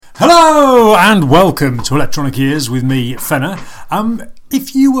Hello and welcome to Electronic Ears with me, Fenner.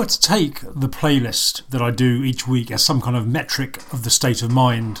 If you were to take the playlist that I do each week as some kind of metric of the state of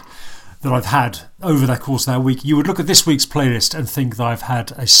mind that I've had over the course of that week, you would look at this week's playlist and think that I've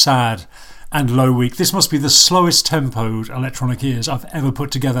had a sad and low week. This must be the slowest tempoed Electronic Ears I've ever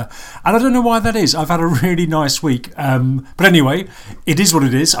put together, and I don't know why that is. I've had a really nice week, but anyway, it is what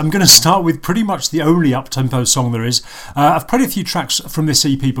it is. I'm going to start with pretty much the only up-tempo song there is. I've played a few tracks from this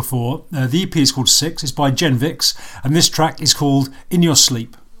EP before. The EP is called Six. It's by Gen Vix, and this track is called In Your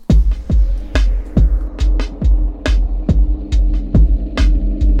Sleep.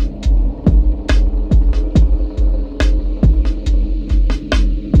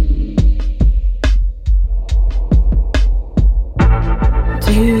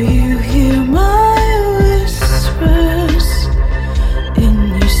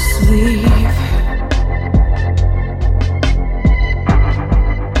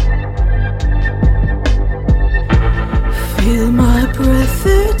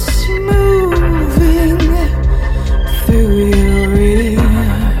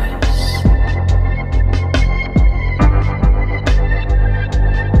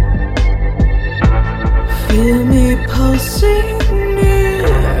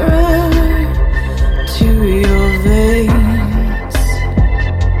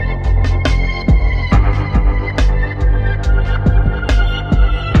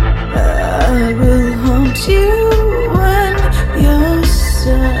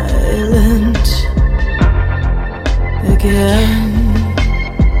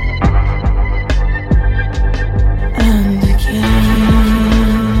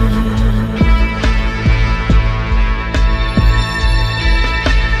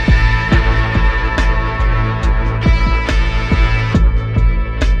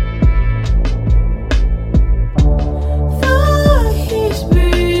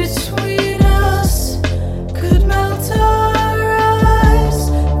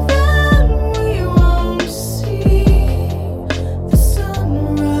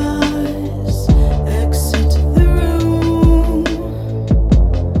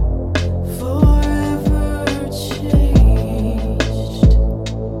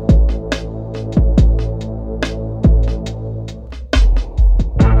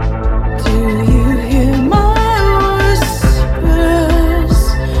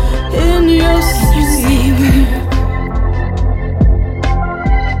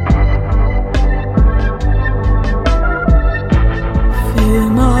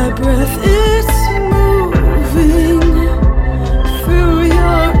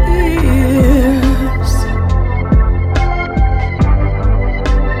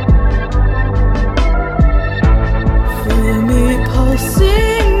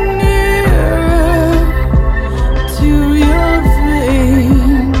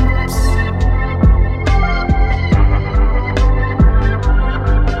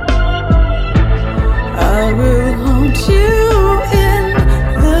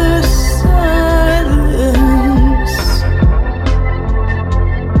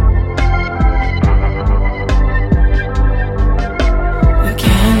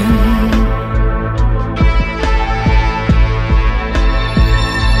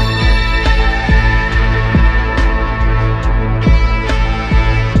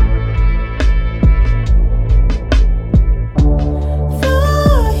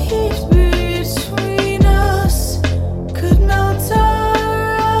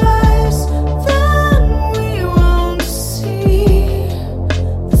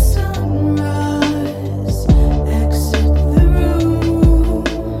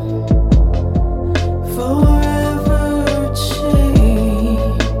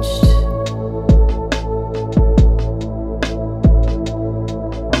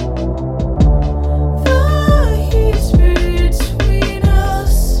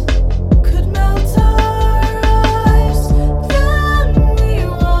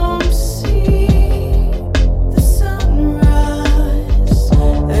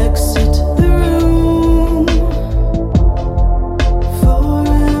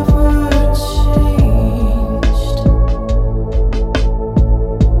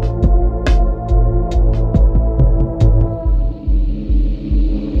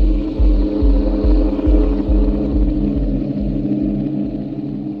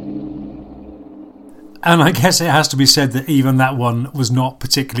 And I guess it has to be said that even that one was not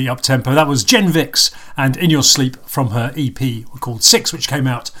particularly up-tempo. That was Gen Vix and In Your Sleep from her EP called Six, which came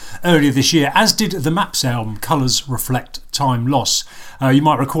out earlier this year, as did the Maps album, Colours Reflect Time Loss. You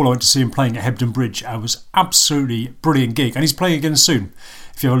might recall I went to see him playing at Hebden Bridge. It was absolutely brilliant gig, and he's playing again soon.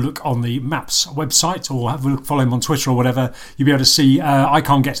 If if you have a look on the Maps website or have a look, follow him on Twitter or whatever, you'll be able to see. I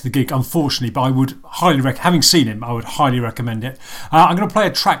can't get to the gig, unfortunately, but I would highly having seen him, I would highly recommend it. I'm going to play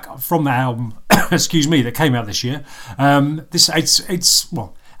a track from the album, excuse me, that came out this year. It's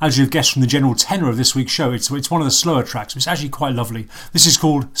well, as you've guessed from the general tenor of this week's show, it's one of the slower tracks. It's actually quite lovely. This is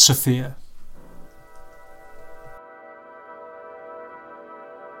called Sophia.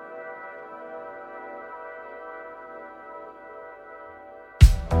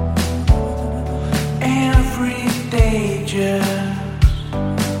 Every day just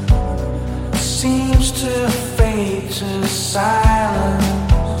seems to fade to silence.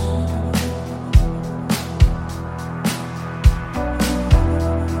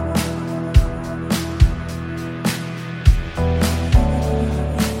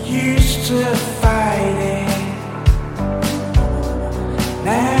 Used to fight it,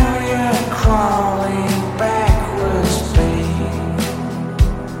 now you're crawling backwards, babe.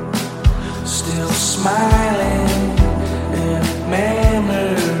 Still smiling at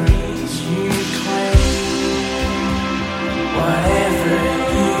memories you claim. Whatever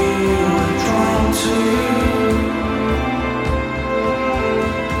you were drawn to,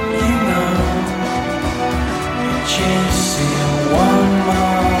 you know, you're chasing one more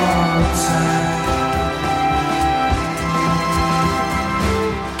time.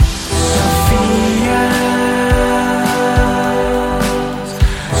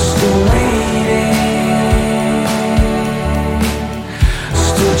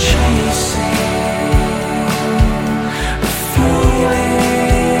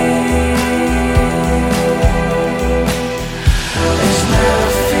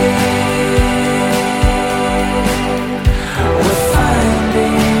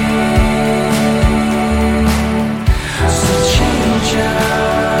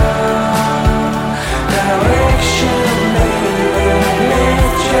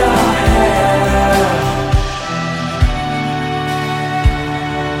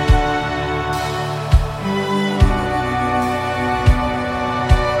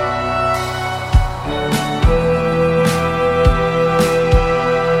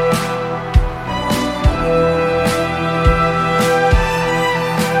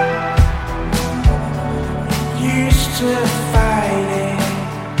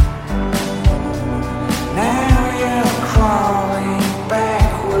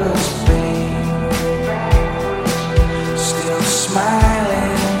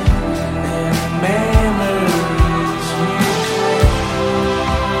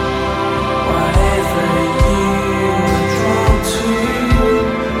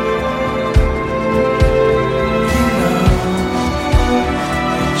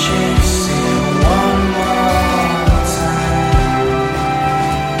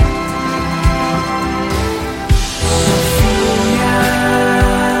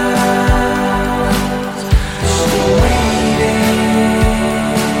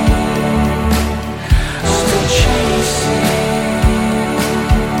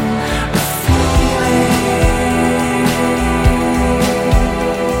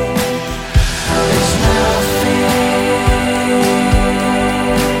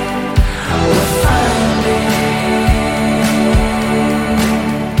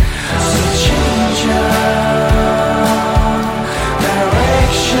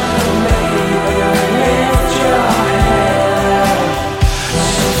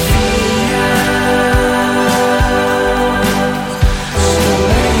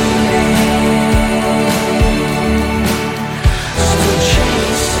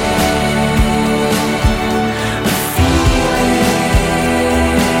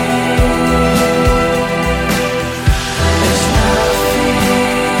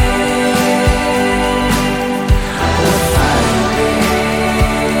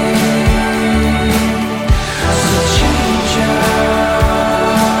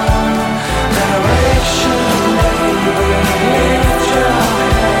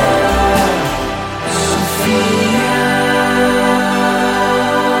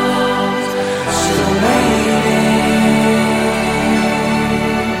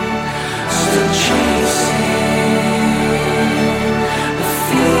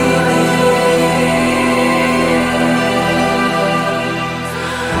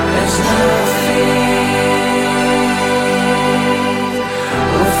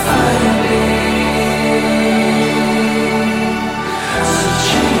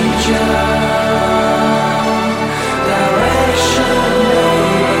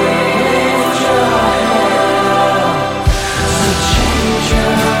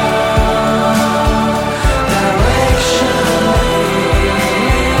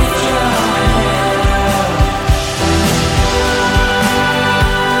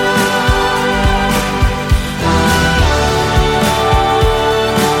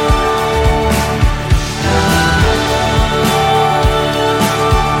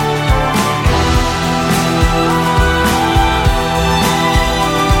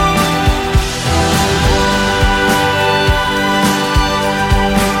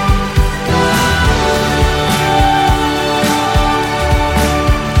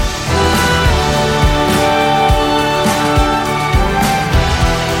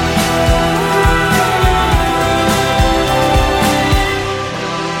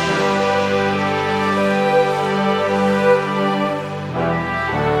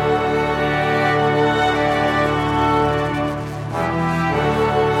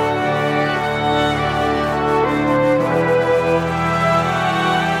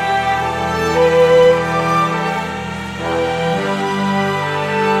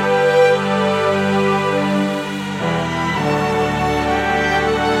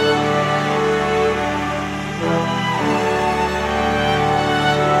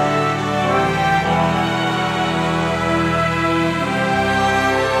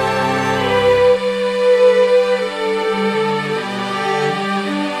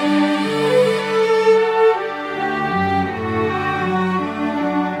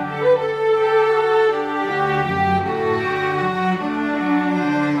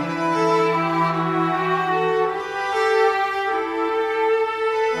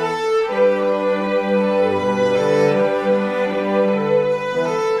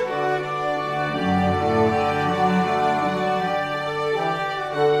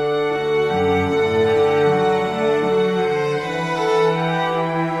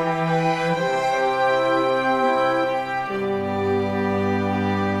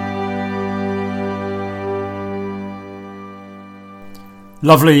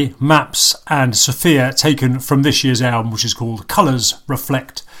 Lovely Maps and Sophia, taken from this year's album, which is called Colours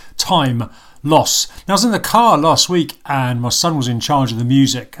Reflect Time Loss. Now, I was in the car last week and my son was in charge of the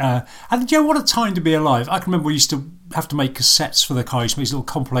music. And you know, what a time to be alive. I can remember we used to have to make cassettes for the car. I used to make these little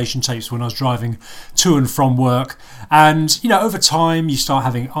compilation tapes when I was driving to and from work. And, you know, over time you start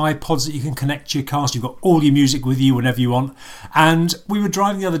having iPods that you can connect to your car, so you've got all your music with you whenever you want. And we were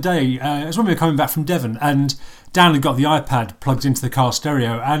driving the other day, it was when we were coming back from Devon, and Dan had got the iPad plugged into the car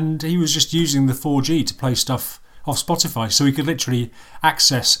stereo and he was just using the 4G to play stuff off Spotify, so we could literally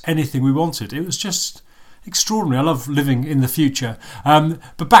access anything we wanted. It was just extraordinary. I love living in the future.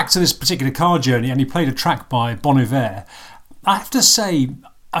 But back to this particular car journey, and he played a track by Bon Iver. I have to say,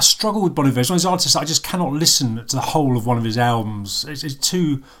 I struggle with Bon Iver. As one of his artists, I just cannot listen to the whole of one of his albums. It's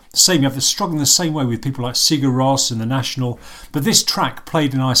too same. You have to struggle in the same way with people like Sigur Rós and The National. But this track,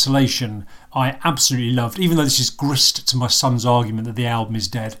 played in isolation, I absolutely loved, even though this is grist to my son's argument that the album is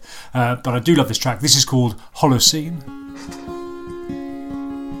dead. But I do love this track. This is called Holocene.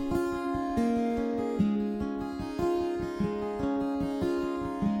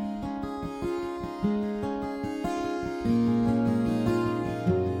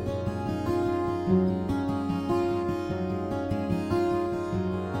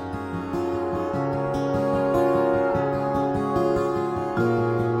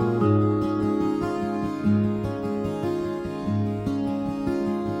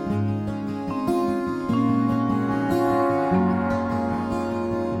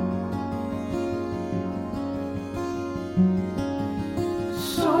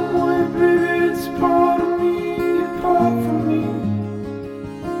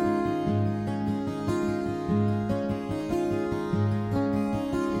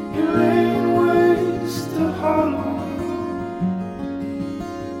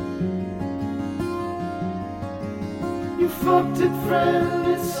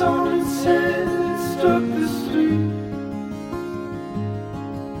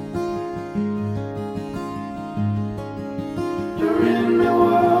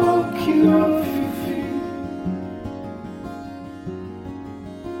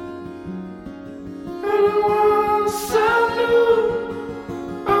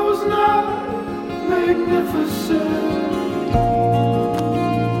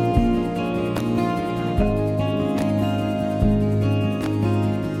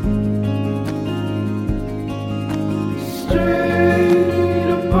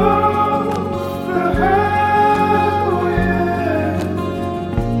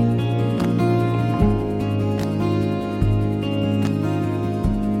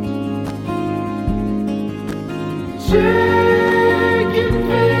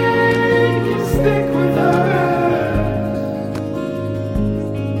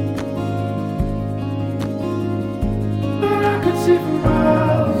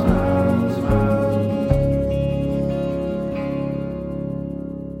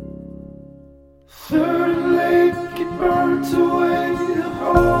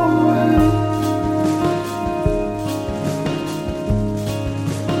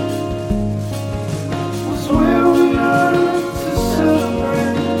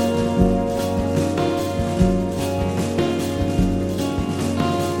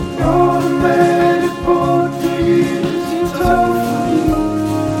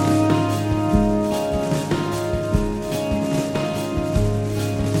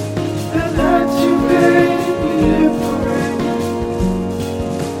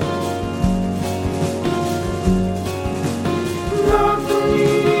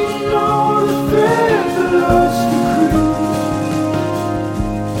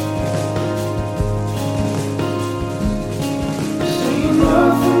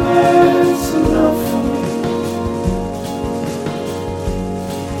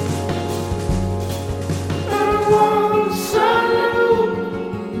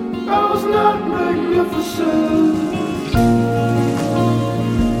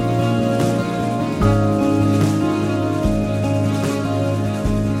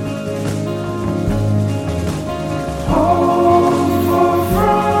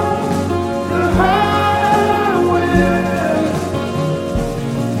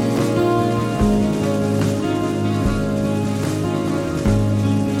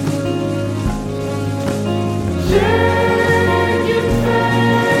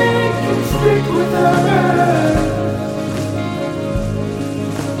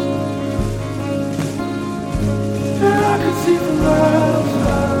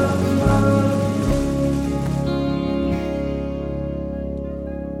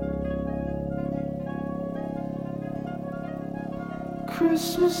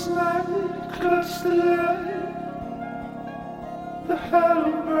 Christmas night, clutch the light. the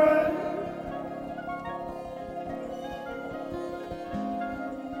hollow breath.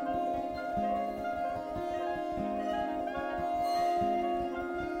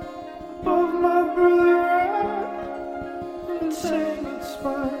 Above my brother and saying it's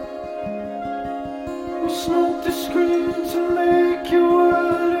fine. We smoked the screen to make you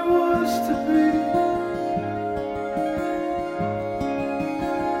what it was to be.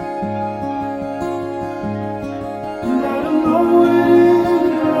 And I don't know it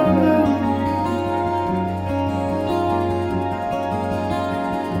in our memory.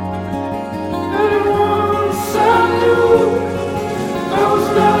 And once I knew I was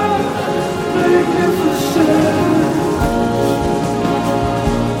not magnificent.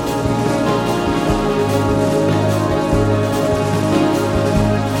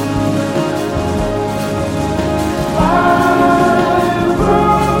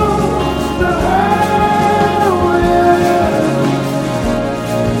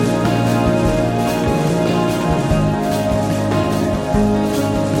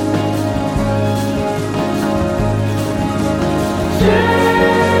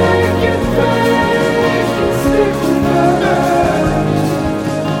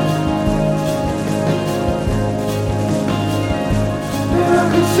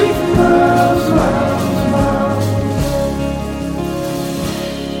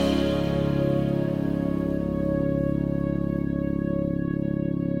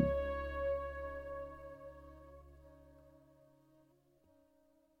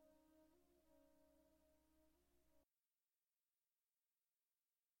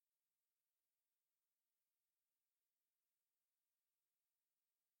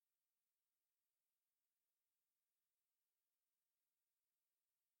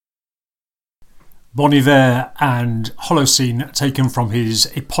 Bon Iver and Holocene, taken from his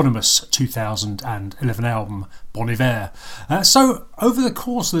eponymous 2011 album, Bon Iver. So over the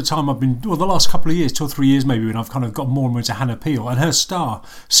course of the time I've been, well, the last couple of years, 2 or 3 years maybe, when I've kind of got more and more into Hannah Peel, and her star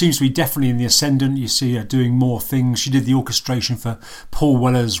seems to be definitely in the ascendant. You see her doing more things. She did the orchestration for Paul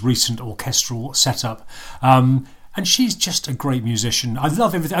Weller's recent orchestral setup. And she's just a great musician. I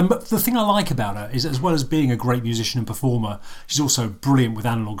love everything. And the thing I like about her is, as well as being a great musician and performer, she's also brilliant with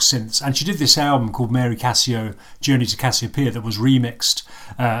analog synths. And she did this album called Mary Cassio, Journey to Cassiopeia, that was remixed.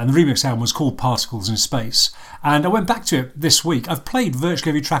 And the remix album was called Particles in Space. And I went back to it this week. I've played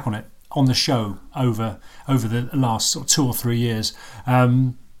virtually every track on it on the show over the last sort of 2 or 3 years.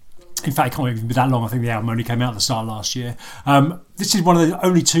 In fact, it can't even be that long. I think the album only came out at the start of last year. This is one of the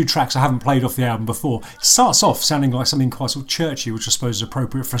only 2 tracks I haven't played off the album before. It starts off sounding like something quite sort of churchy, which I suppose is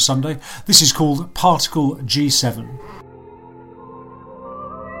appropriate for a Sunday. This is called Particle G7.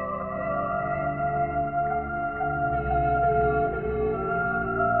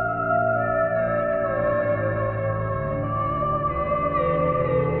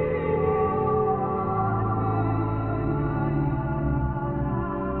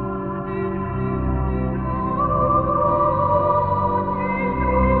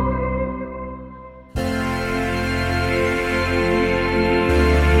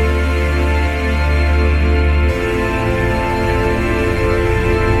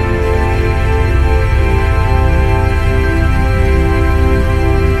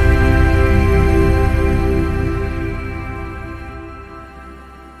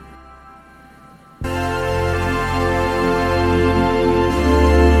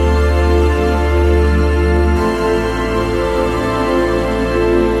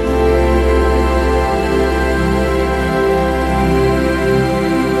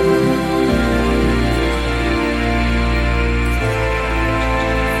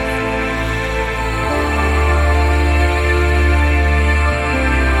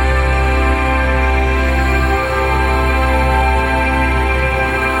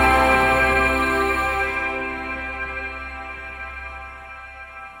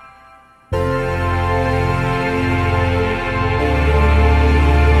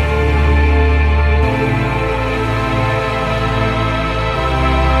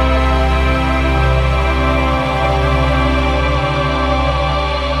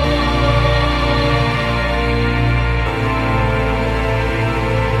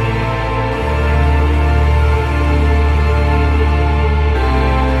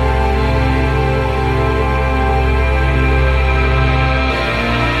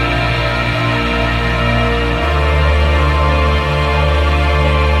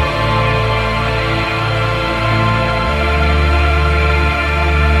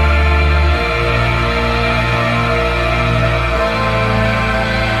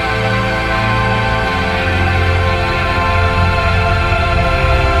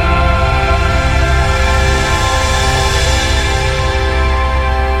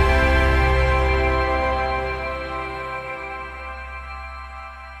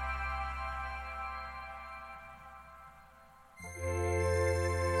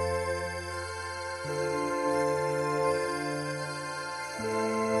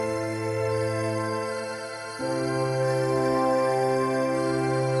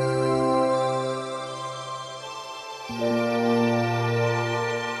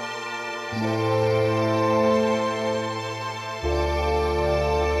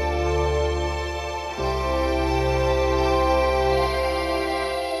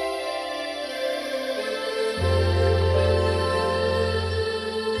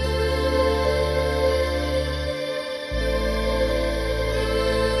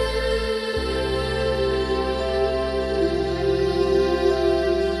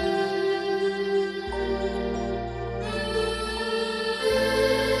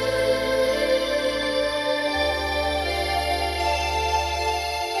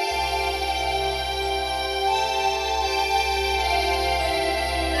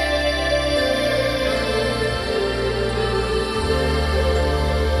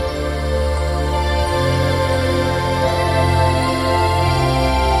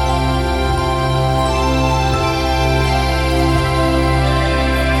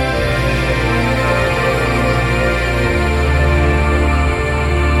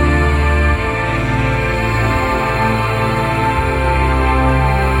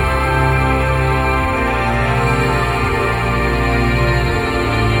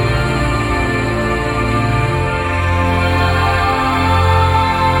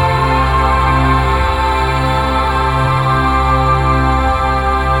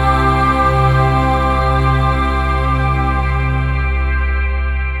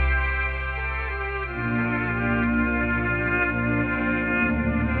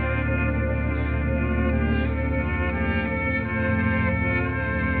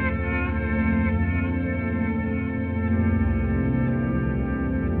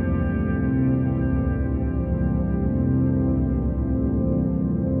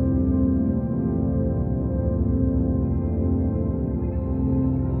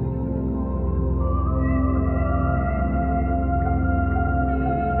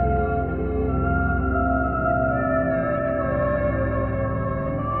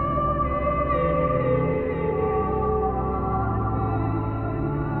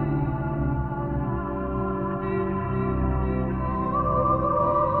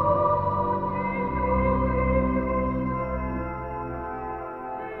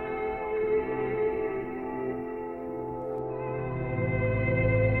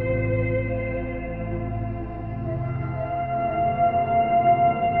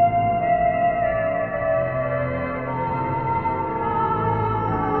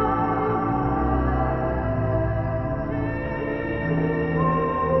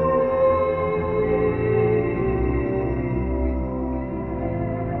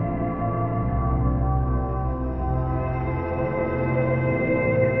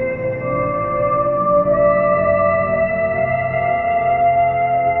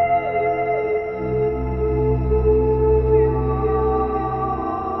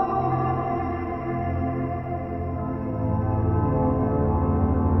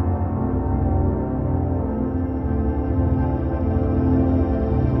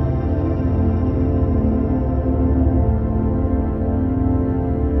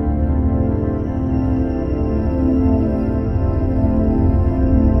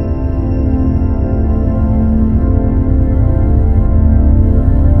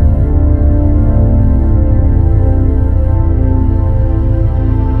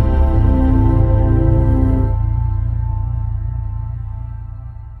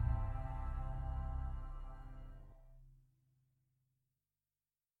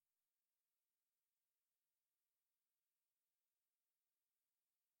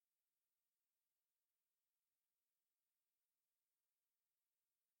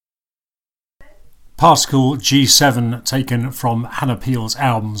 Particle G7, taken from Hannah Peel's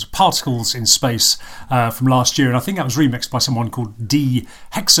albums Particles in Space from last year, and I think that was remixed by someone called D.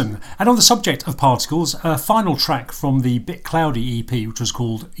 Hexon. And on the subject of particles, a final track from the Bit Cloudy EP, which was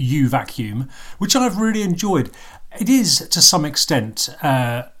called U Vacuum, which I've really enjoyed. It is, to some extent,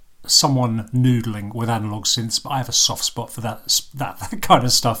 someone noodling with analog synths, but I have a soft spot for that kind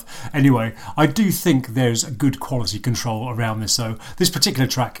of stuff. Anyway, I do think there's a good quality control around this, though. This particular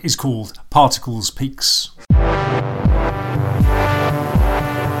track is called Particles Peaks.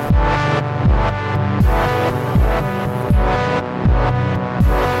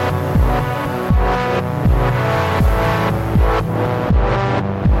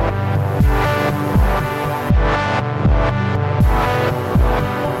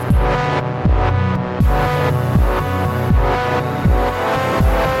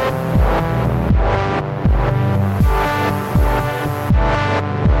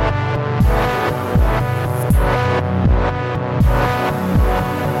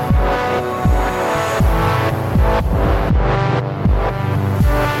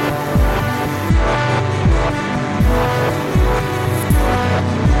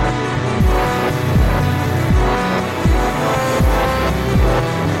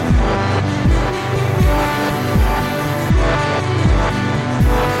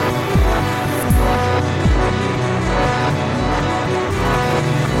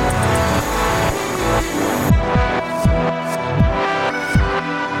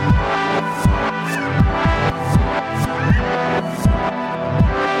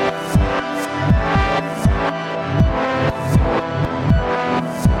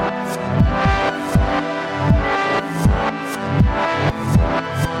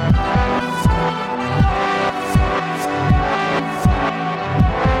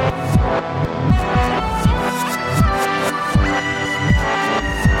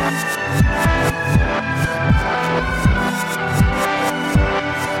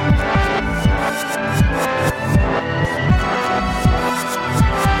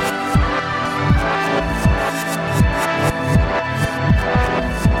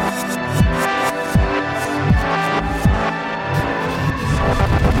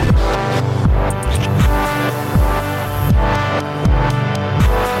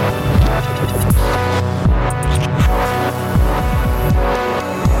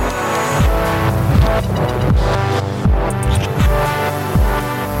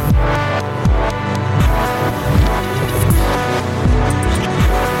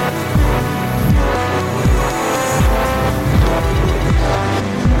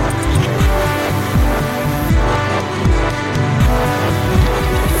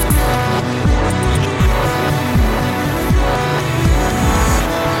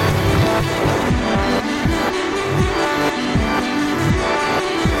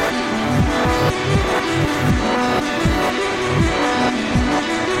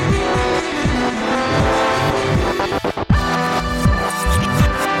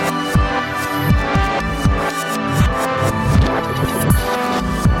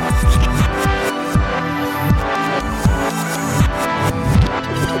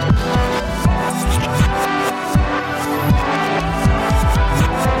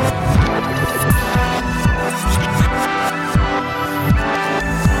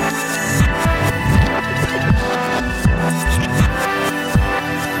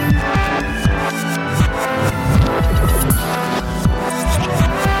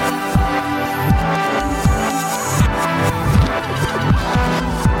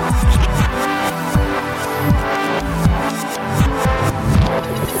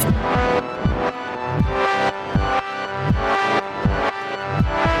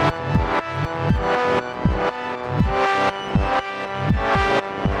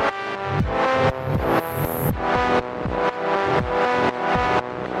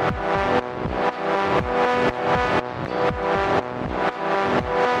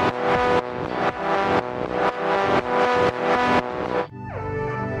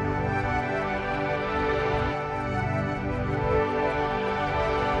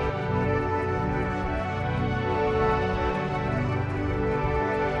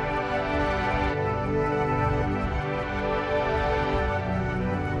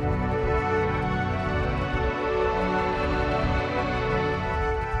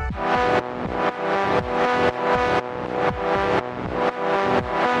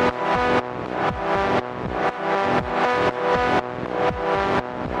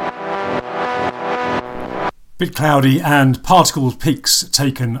 Bit Cloudy and Particles Peaks,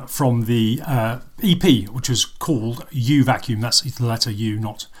 taken from the EP, which was called U Vacuum. That's the letter U,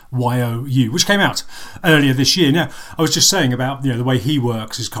 not YOU, which came out earlier this year. Now, I was just saying about the way he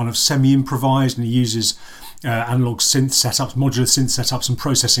works is kind of semi-improvised, and he uses analog synth setups, modular synth setups, and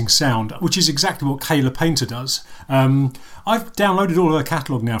processing sound, which is exactly what Kayla Painter does. I've downloaded all of her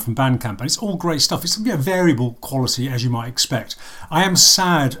catalogue now from Bandcamp, and it's all great stuff. It's variable quality, as you might expect. I am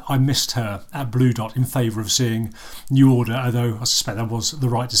sad I missed her at Blue Dot in favour of seeing New Order, although I suspect that was the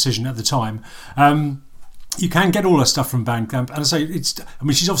right decision at the time. You can get all her stuff from Bandcamp, and I say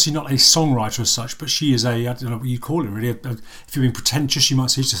she's obviously not a songwriter as such, but she is I don't know what you'd call it really. If you're being pretentious, you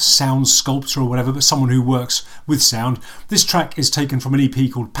might say she's a sound sculptor or whatever, but someone who works with sound. This track is taken from an EP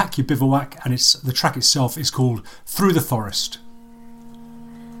called Pack Your Bivouac, and the track itself is called Through the Forest.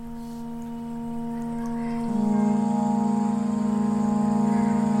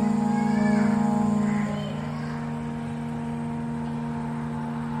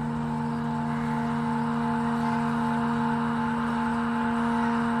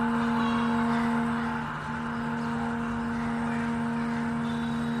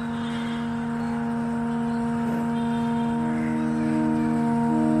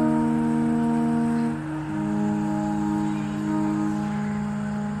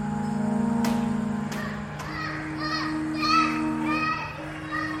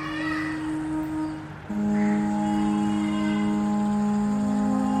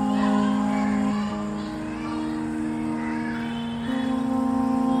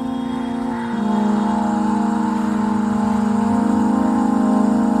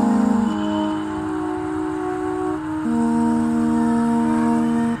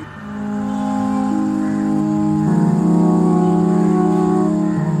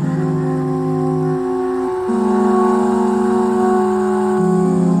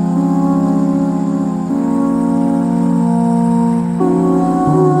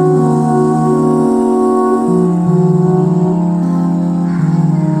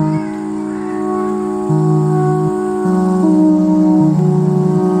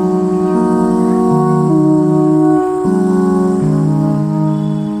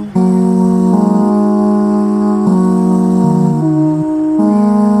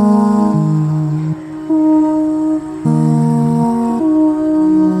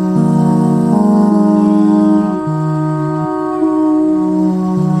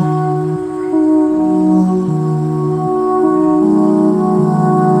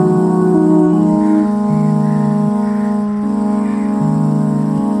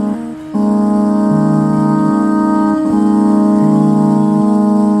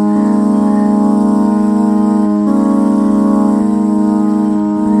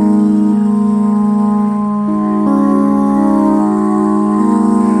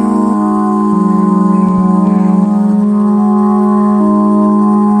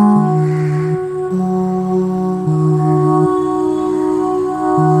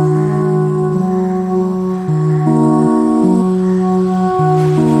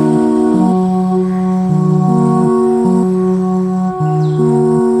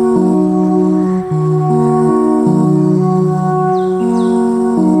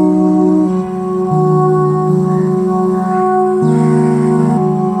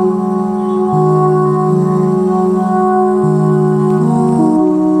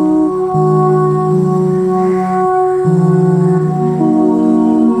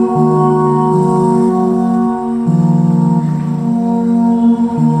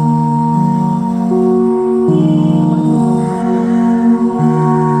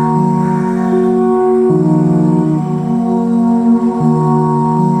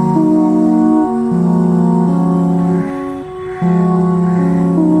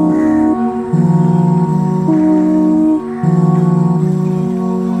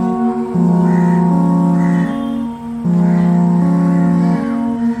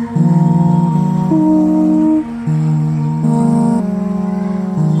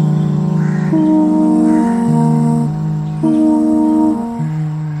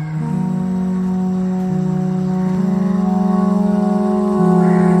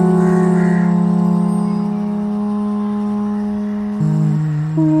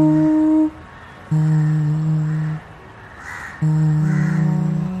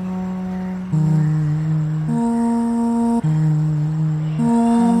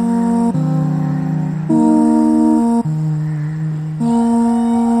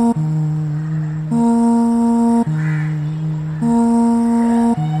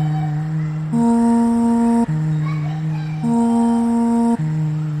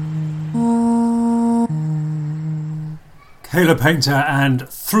 Kayla Painter and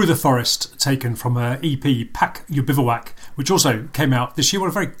Through the Forest, taken from her EP Pack Your Bivouac, which also came out this year. What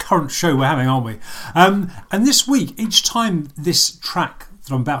a very current show we're having, aren't we? And this week, each time this track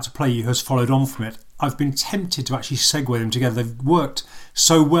that I'm about to play you has followed on from it. I've been tempted to actually segue them together. They've worked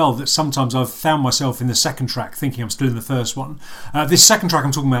so well that sometimes I've found myself in the second track thinking I'm still in the first one. This second track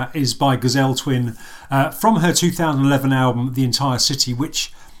I'm talking about is by Gazelle Twin from her 2011 album The Entire City,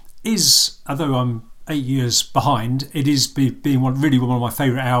 which is, although I'm 8 years behind, it is being one of my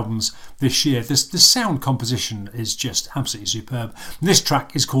favourite albums this year. The sound composition is just absolutely superb. And this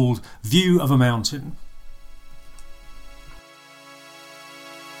track is called View of a Mountain.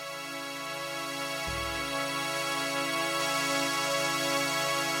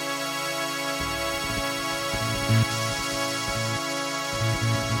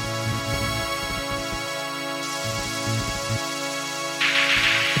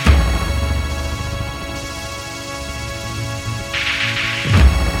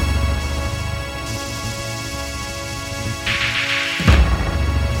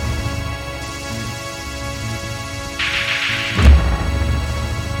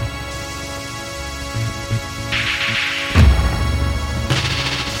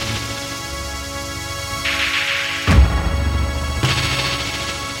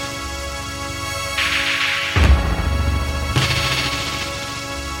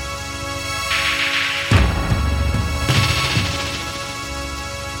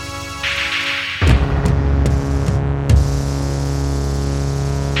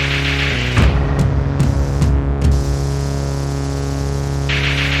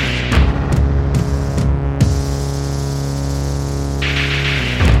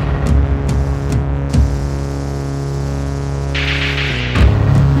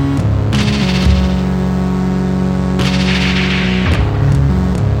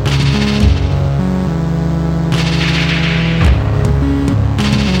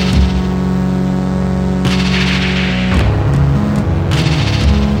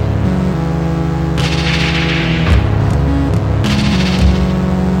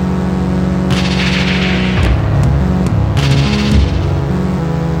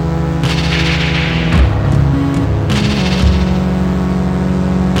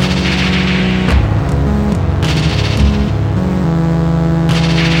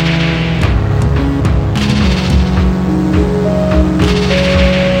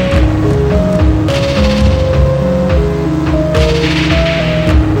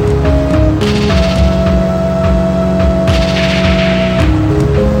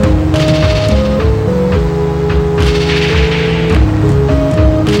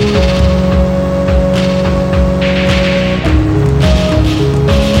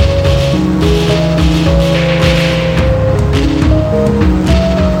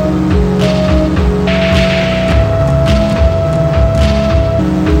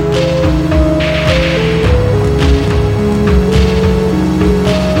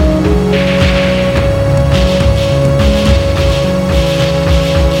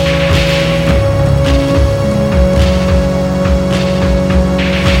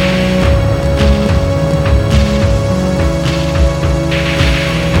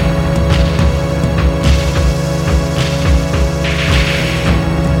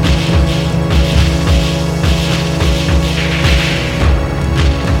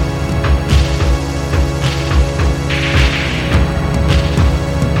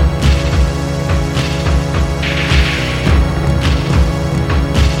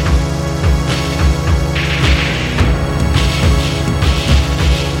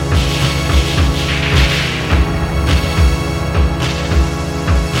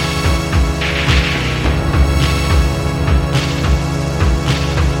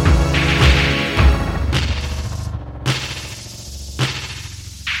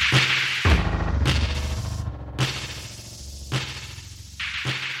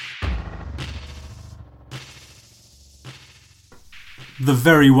 The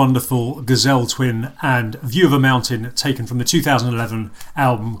very wonderful Gazelle Twin and View of a Mountain, taken from the 2011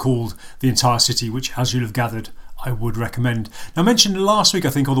 album called The Entire City, which, as you'll have gathered, I would recommend. Now, I mentioned last week,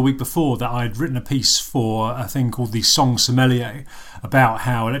 I think, or the week before, that I'd written a piece for a thing called the Song Sommelier about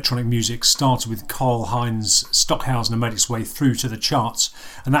how electronic music started with Karl-Heinz Stockhausen and made its way through to the charts,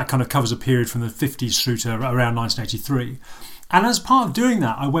 and that kind of covers a period from the 50s through to around 1983. And as part of doing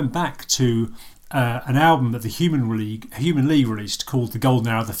that, I went back to an album that the Human League released called The Golden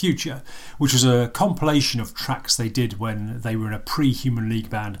Hour of the Future, which was a compilation of tracks they did when they were in a pre-Human League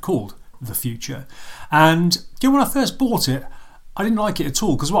band called The Future. And when I first bought it, I didn't like it at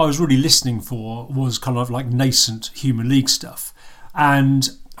all, because what I was really listening for was kind of like nascent Human League stuff. And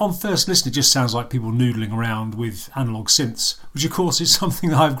on first listen it just sounds like people noodling around with analog synths, which of course is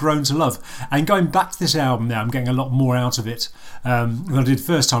something that I've grown to love. And going back to this album now, I'm getting a lot more out of it than I did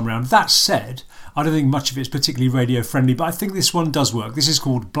first time around. That said, I don't think much of it is particularly radio friendly, but I think this one does work. This is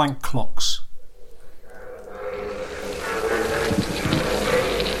called Blank Clocks.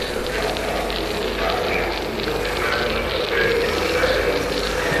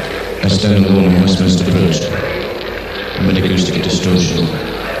 I stand alone on Westminster Bridge, amid acoustic distortion.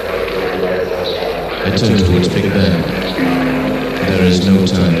 I turn towards Big Ben. There is no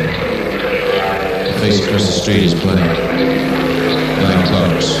time. The face across the street is blank. Blank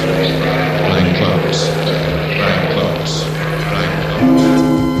clocks. Blank clocks. Blank clocks. Blank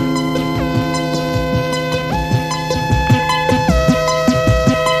clocks.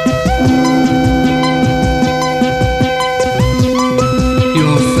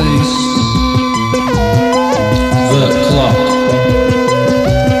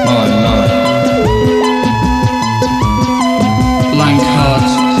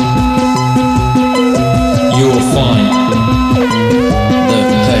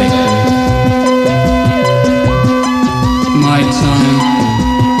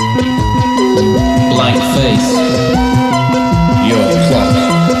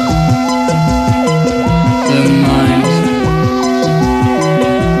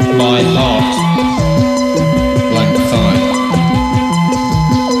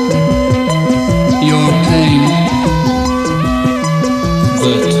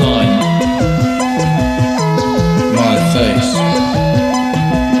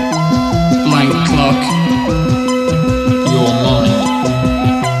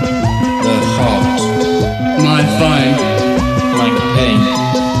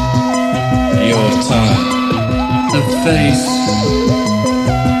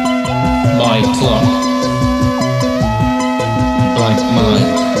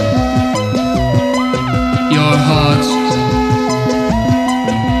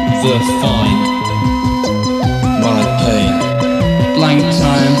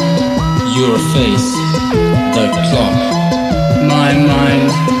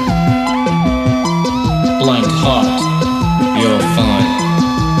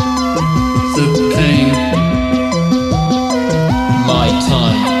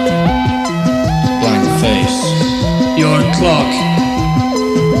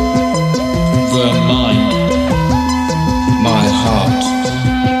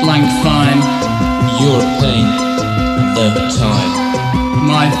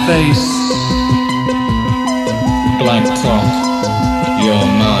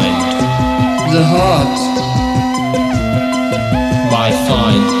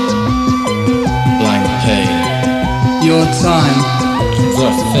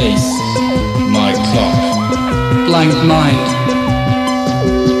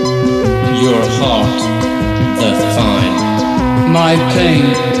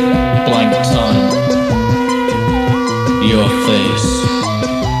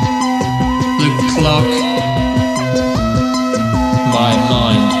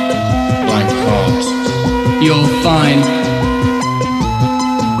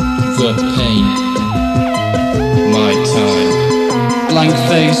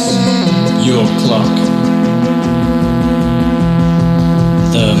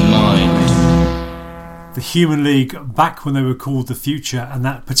 Human League back when they were called The Future, and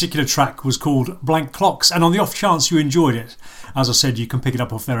that particular track was called Blank Clocks. And on the off chance you enjoyed it, as I said, you can pick it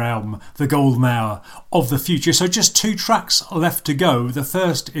up off their album The Golden Hour of the Future. So just 2 tracks left to go. The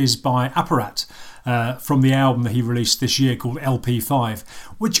first is by Apparat from the album that he released this year called LP5,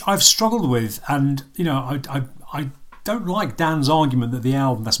 which I've struggled with. And you know, I don't like Dan's argument that the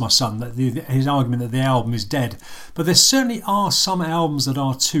album, that's my son, that his argument that the album is dead, but there certainly are some albums that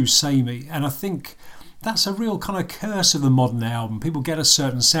are too samey, and I think that's a real kind of curse of the modern album. People get a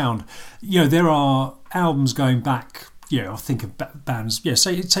certain sound. You know, there are albums going back, you know, I think of bands, yeah,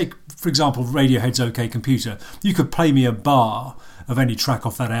 say, take, for example, Radiohead's OK Computer. You could play me a bar of any track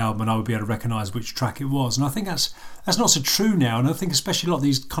off that album and I would be able to recognise which track it was. And I think that's not so true now. And I think especially a lot of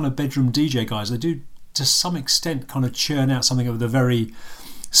these kind of bedroom DJ guys, they do, to some extent, kind of churn out something with a very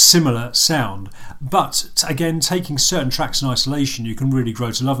similar sound, but again, taking certain tracks in isolation, you can really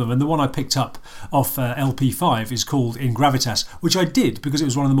grow to love them. And the one I picked up off LP5 is called In Gravitas, which I did because it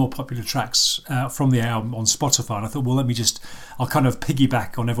was one of the more popular tracks from the album on Spotify, and I thought, well, I'll kind of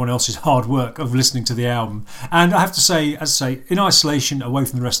piggyback on everyone else's hard work of listening to the album. And I have to say, as I say, in isolation, away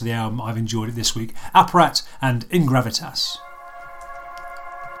from the rest of the album, I've enjoyed it this week. Apparat and In Gravitas.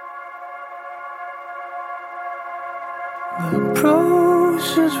 The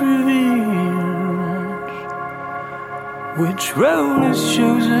process reveals which road is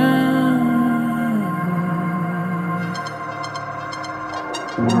chosen.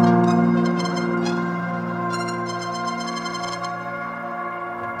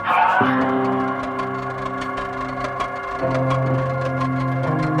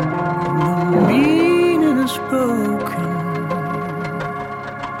 The meaning is broken,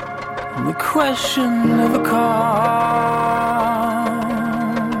 the question never comes.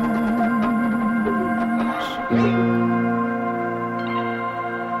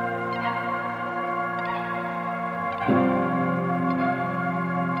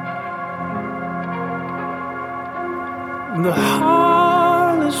 The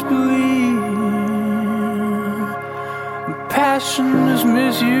heartless believe passion is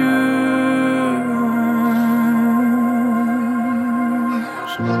misused.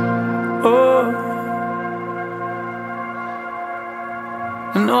 Oh,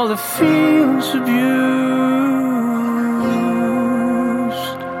 and all the feels abused.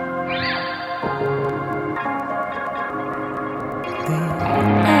 The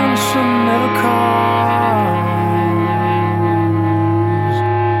answer never comes.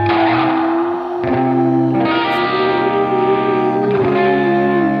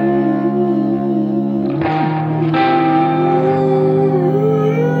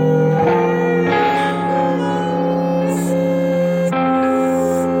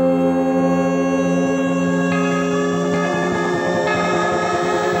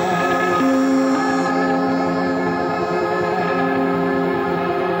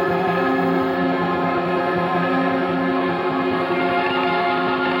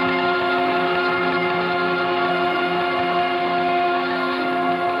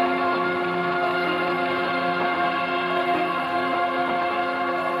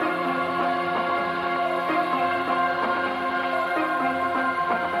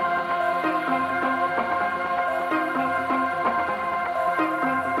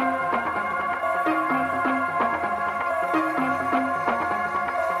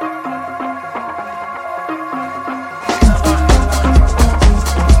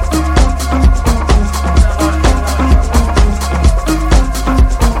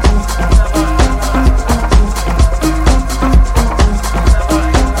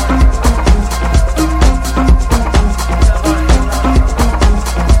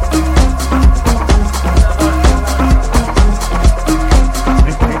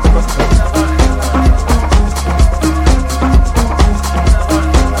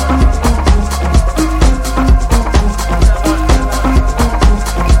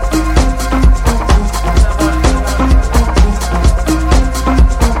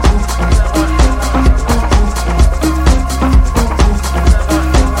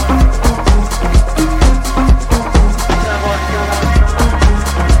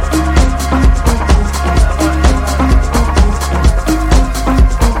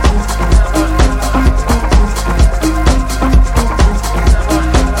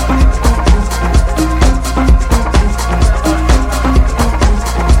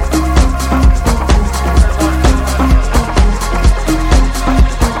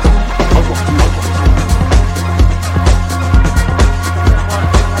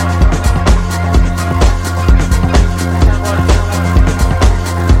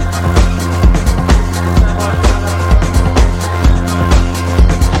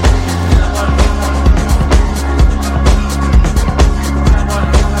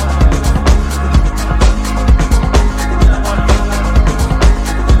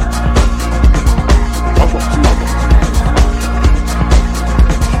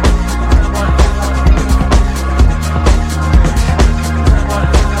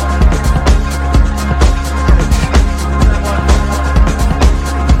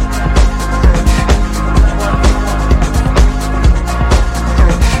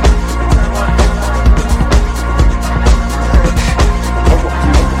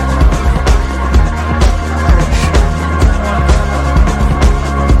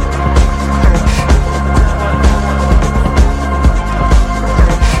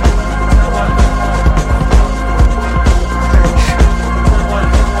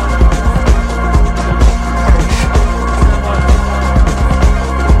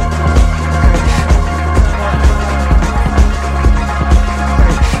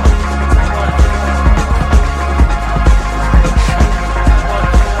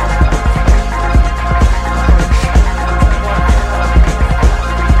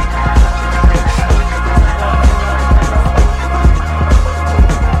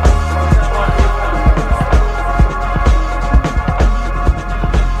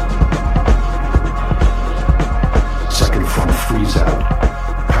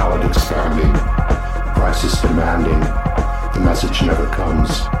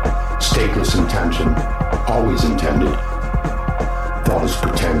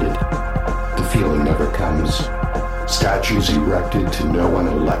 intended. The feeling never comes. Statues erected to no one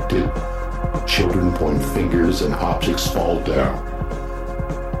elected. Children point fingers and objects fall down.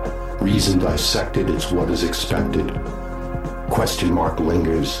 Reason dissected, it's what is expected. Question mark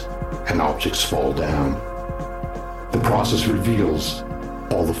lingers and objects fall down. The process reveals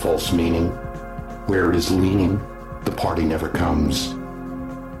all the false meaning. Where it is leaning, the party never comes.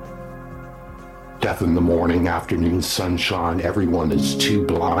 Death in the morning, afternoon sunshine, everyone is too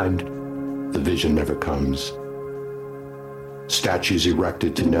blind. The vision never comes. Statues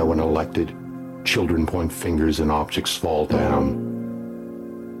erected to no one elected. Children point fingers and objects fall down.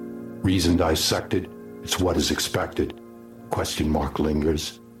 Reason dissected, it's what is expected. Question mark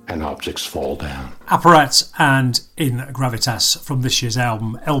lingers and objects fall down. Apparat and In Gravitas from this year's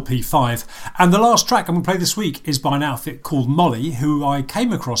album LP5. And the last track I'm going to play this week is by an outfit called Molly, who I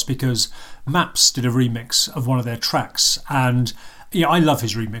came across because Maps did a remix of one of their tracks. And yeah, I love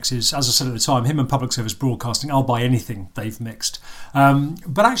his remixes. As I said at the time, him and Public Service Broadcasting, I'll buy anything they've mixed.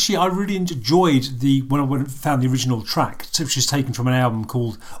 But actually, I really enjoyed when I found the original track, which is taken from an album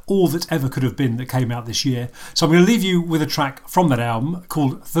called All That Ever Could Have Been that came out this year. So I'm going to leave you with a track from that album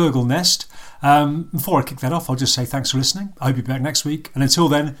called Thurgle Nest. Before I kick that off, I'll just say thanks for listening. I hope you'll be back next week. And until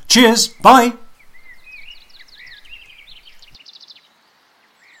then, cheers, bye!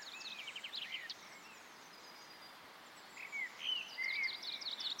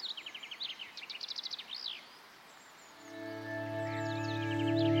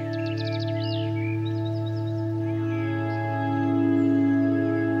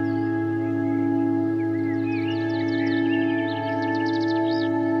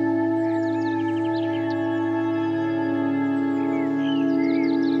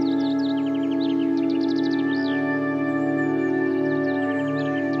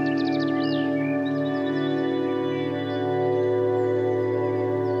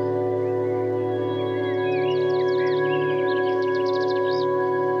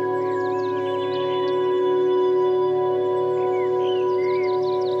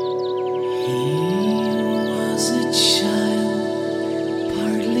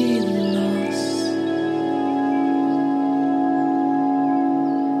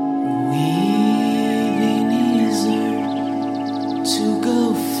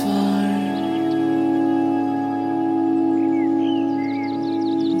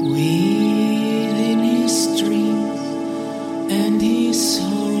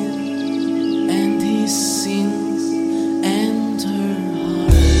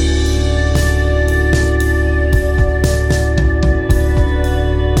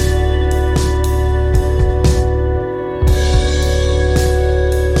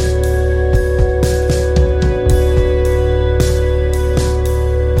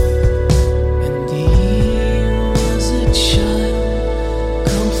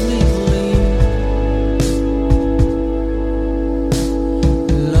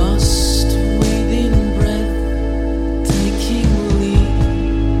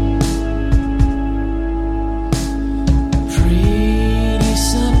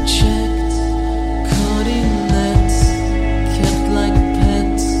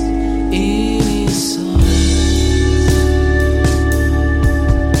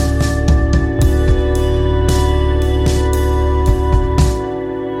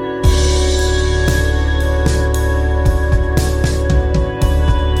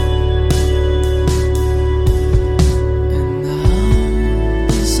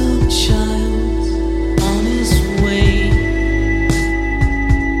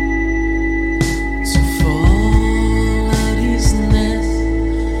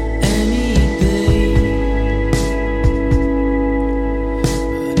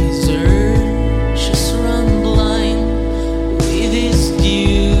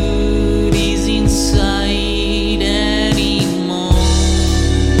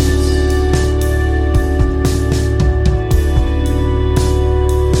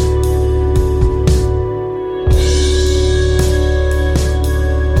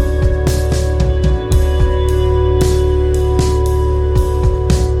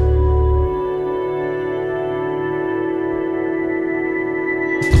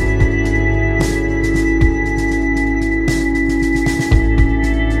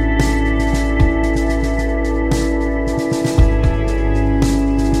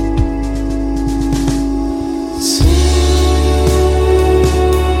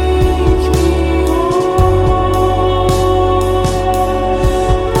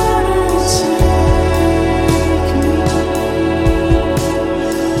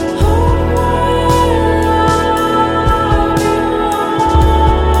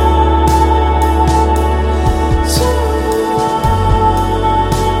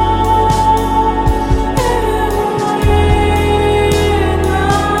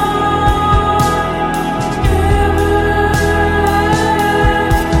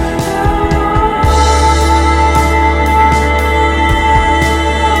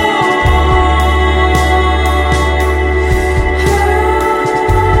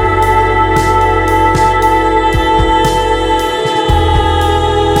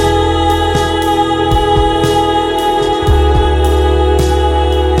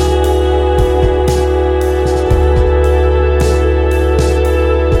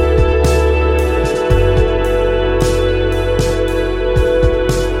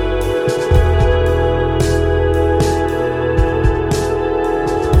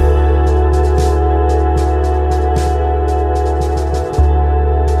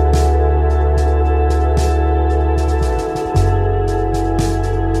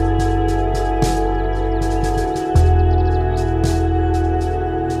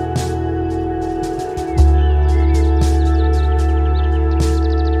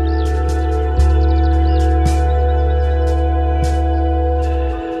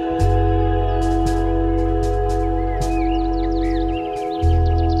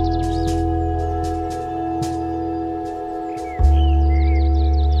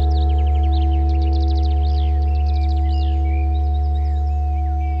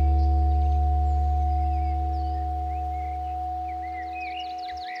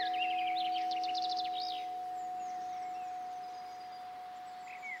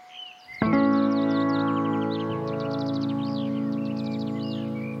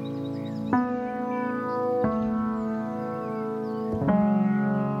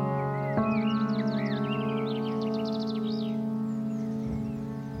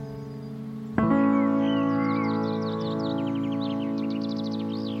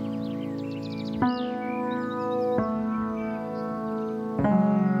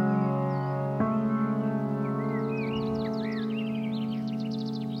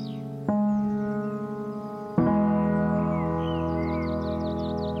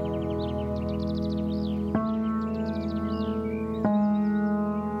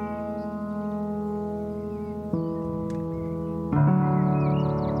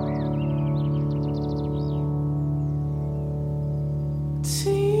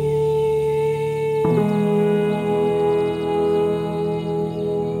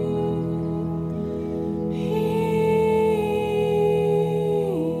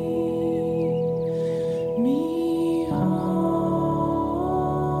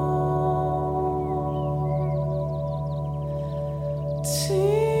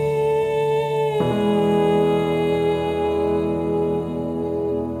 see